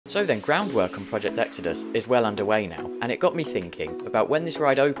So then, groundwork on Project Exodus is well underway now, and it got me thinking about when this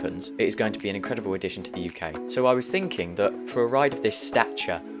ride opens, it is going to be an incredible addition to the UK. So I was thinking that for a ride of this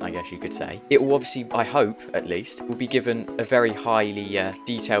stature, I guess you could say, it will obviously, I hope at least, will be given a very highly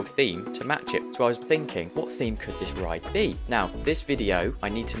detailed theme to match it. So I was thinking, what theme could this ride be? Now, this video, I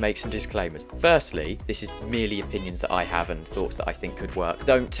need to make some disclaimers. Firstly, this is merely opinions that I have and thoughts that I think could work.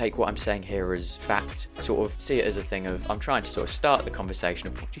 Don't take what I'm saying here as fact, sort of see it as a thing of, I'm trying to sort of start the conversation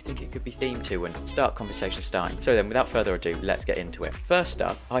of what do you think it could be themed to, and start conversation starting. So then, without further ado, let's get into it. First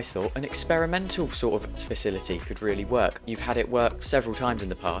up, I thought an experimental sort of facility could really work. You've had it work several times in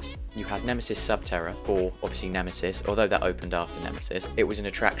the past. You had Nemesis Subterra, or obviously Nemesis, although that opened after Nemesis. It was an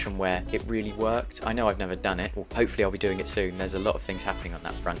attraction where it really worked. I know I've never done it, well, hopefully I'll be doing it soon. There's a lot of things happening on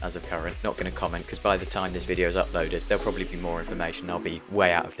that front as of current. Not going to comment, because by the time this video is uploaded, there'll probably be more information. I'll be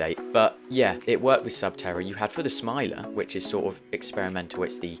way out of date. But yeah, it worked with Subterra. You had for the Smiler, which is sort of experimental.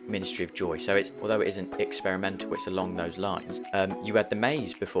 It's the Ministry of Joy. So it's, although it isn't experimental, it's along those lines. You had the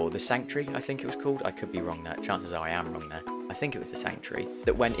Maze before, the Sanctuary, I think it was called. I could be wrong there. Chances are I am wrong there. I think it was the Sanctuary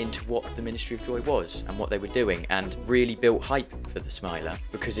that went into what the Ministry of Joy was and what they were doing, and really built hype for the Smiler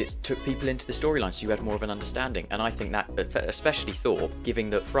because it took people into the storyline, so you had more of an understanding. And I think that, especially Thor, given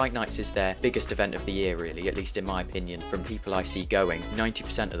that Fright Nights is their biggest event of the year, really, at least in my opinion, from people I see going,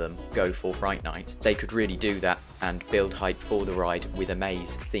 90% of them go for Fright Nights. They could really do that and build hype for the ride with a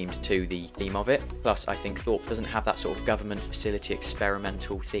maze themed to the theme of it. Plus, I think Thorpe doesn't have that sort of government facility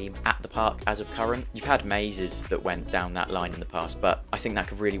experimental theme at the park as of current. You've had mazes that went down that line in the past, but I think that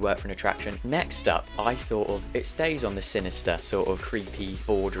could really work for an attraction. Next up, I thought of, it stays on the sinister, sort of creepy,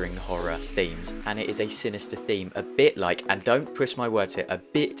 bordering horror themes, and it is a sinister theme, a bit like, and don't twist my words here, a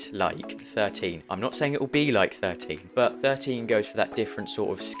bit like 13. I'm not saying it will be like 13, but 13 goes for that different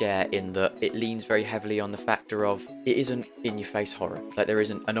sort of scare in that it leans very heavily on the factor of it isn't in-your-face horror. Like, there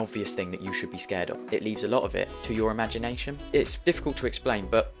isn't an obvious thing that you should be scared of. It leaves a lot of it to your imagination. It's difficult to explain,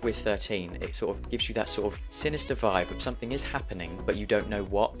 but with 13, it sort of gives you that sort of sinister vibe of something is happening, but you don't know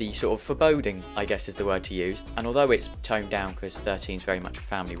what. The sort of foreboding, I guess, is the word to use. And although it's toned down because 13 is very much a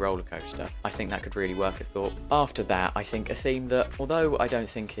family roller coaster, I think that could really work, I thought. After that, I think a theme that, although I don't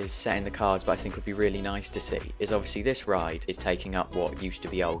think is set in the cards, but I think would be really nice to see, is obviously this ride is taking up what used to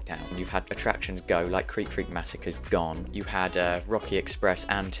be Old Town. You've had attractions go, like Creek Freak Massacre's gone. You had Rocky Express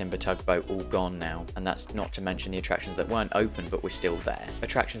and Timber Tugboat all gone now, and that's not to mention the attractions that weren't open but were still there.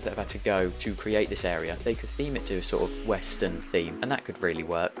 Attractions that have had to go to create this area, they could theme it to a sort of Western theme, and that could really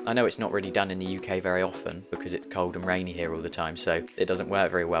work. I know it's not really done in the UK very often because it's cold and rainy here all the time, so it doesn't work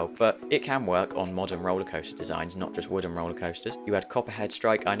very well, but it can work on modern roller coaster designs, not just wooden roller coasters. You had Copperhead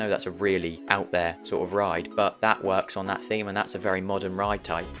Strike. I know that's a really out there sort of ride, but that works on that theme, and that's a very modern ride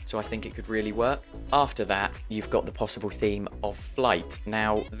type, so I think it could really work. After that, you've got the possible theme of flight.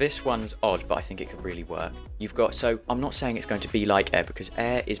 Now, this one's odd, but I think it could really work. You've got, so I'm not saying it's going to be like Air, because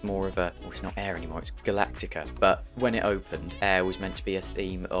Air is more of a, well, it's not Air anymore, it's Galactica, but when it opened, Air was meant to be a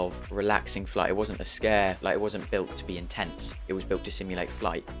theme of relaxing flight. It wasn't a scare, like it wasn't built to be intense, it was built to simulate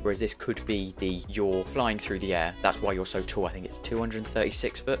flight, whereas this could be the, you're flying through the air, that's why you're so tall. I think it's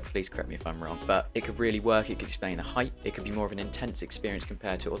 236 foot, please correct me if I'm wrong, but it could really work. It could explain the height, it could be more of an intense experience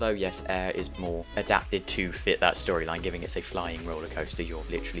compared to, although yes, Air is more adapted to fit that storyline, giving it a flying roller coaster, you're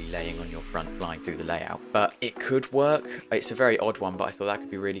literally laying on your front flying through the layout, but it could work. It's a very odd one, but I thought that could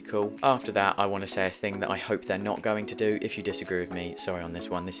be really cool. After that, I want to say a thing that I hope they're not going to do. If you disagree with me, sorry on this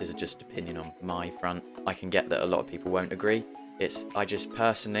one, this is just opinion on my front. I can get that a lot of people won't agree. I just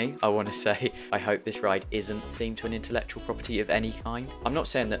personally, I want to say, I hope this ride isn't themed to an intellectual property of any kind. I'm not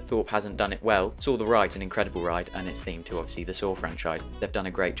saying that Thorpe hasn't done it well. Saw the Ride's an incredible ride, and it's themed to obviously the Saw franchise. They've done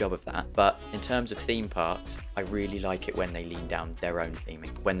a great job of that. But in terms of theme parks, I really like it when they lean down their own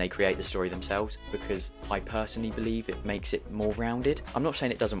theming, when they create the story themselves, because I personally believe it makes it more rounded. I'm not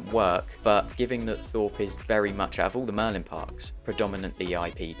saying it doesn't work, but given that Thorpe is very much, out of all the Merlin parks, predominantly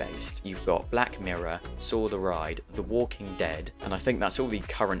IP based, you've got Black Mirror, Saw the Ride, The Walking Dead, and I think that's all the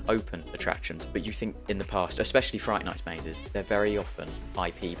current open attractions. But you think in the past, especially Fright Nights mazes, they're very often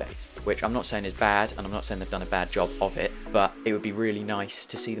IP based, which I'm not saying is bad, and I'm not saying they've done a bad job of it, but it would be really nice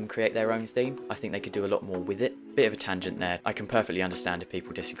to see them create their own theme. I think they could do a lot more with it. Bit of a tangent there. I can perfectly understand if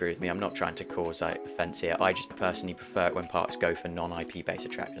people disagree with me. I'm not trying to cause offence here. I just personally prefer it when parks go for non-IP based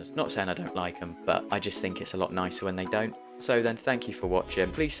attractions. Not saying I don't like them, but I just think it's a lot nicer when they don't. So then, thank you for watching.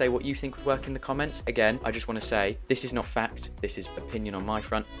 Please say what you think would work in the comments. Again, I just want to say, this is not fact. This is opinion on my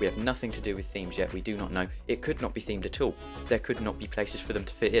front. We have nothing to do with themes yet. We do not know. It could not be themed at all. There could not be places for them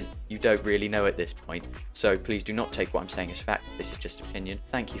to fit in. You don't really know at this point. So please do not take what I'm saying as fact. This is just opinion.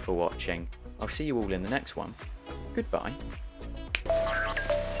 Thank you for watching. I'll see you all in the next one. Goodbye.